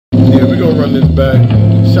run this back.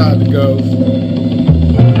 Shout out to Ghost.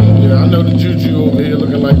 Yeah, I know the Juju over here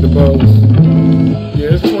looking like the boss.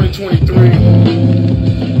 Yeah, it's 2023.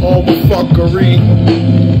 All the fuckery.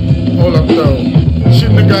 Hold up though.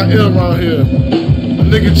 Shit that got ill around here. The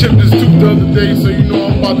nigga chipped his tooth the other day, so you know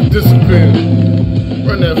I'm about to disappear.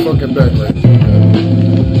 Run that fucking back right there.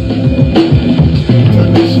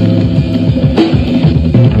 Turn this shit up.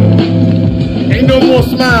 Ain't no more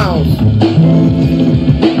smiles.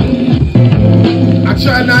 I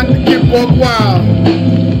try not to get buck wild.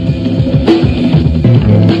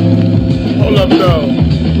 Hold up though.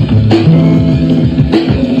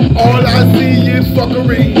 All I see is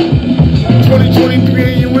fuckery. 2023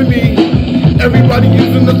 and you and me. Everybody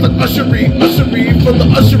using us like ushery for the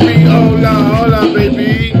ushery. Hold on,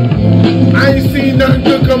 baby. I ain't seen nothing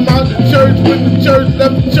good come out the church when the church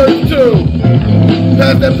left the church too.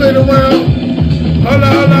 Pass that plate around. Hold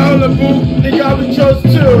on, boo. They got me church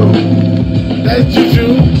too. That's Juju.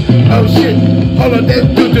 Oh shit. Hold on, that's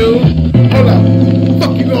Dudu. Hold on.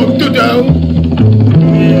 Fuck you gonna do-do?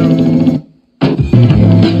 Yeah.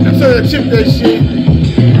 I'm trying to chip that shit.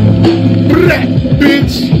 Brat,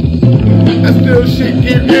 bitch. That still shit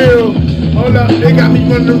get ill. Hold up, they got me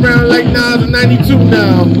running around like Nas in 92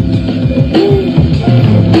 now. Ooh.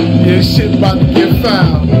 Yeah, shit about to get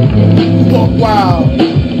foul. Fuck wild.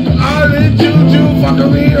 All this Juju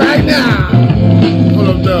fuckery right now. Hold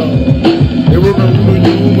up though. They were gonna root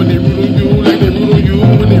on you when they root on you, like they root on you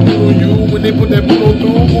when they root on you, when they put that boot on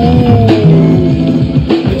through.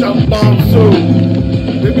 Ooh. They drop bombs too.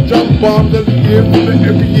 They be dropping bombs every year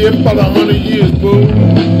for about 100 years, boo.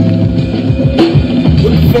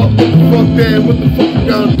 What the fuck, damn, what the fuck you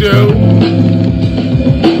gonna do?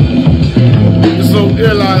 It's so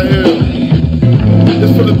ill out here.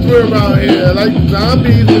 It's for the thrill out here. Like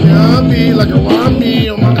zombies and zombies, like a zombie.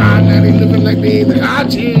 Oh my god, now they living like they in the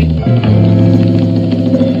Hachi.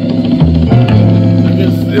 I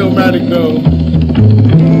guess it's illmatic though.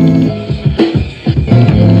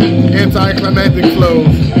 Anticlimactic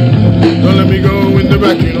flows. Don't let me go in the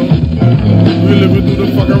back, you know. We living through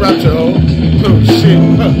the fucking rapture, oh shit.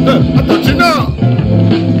 I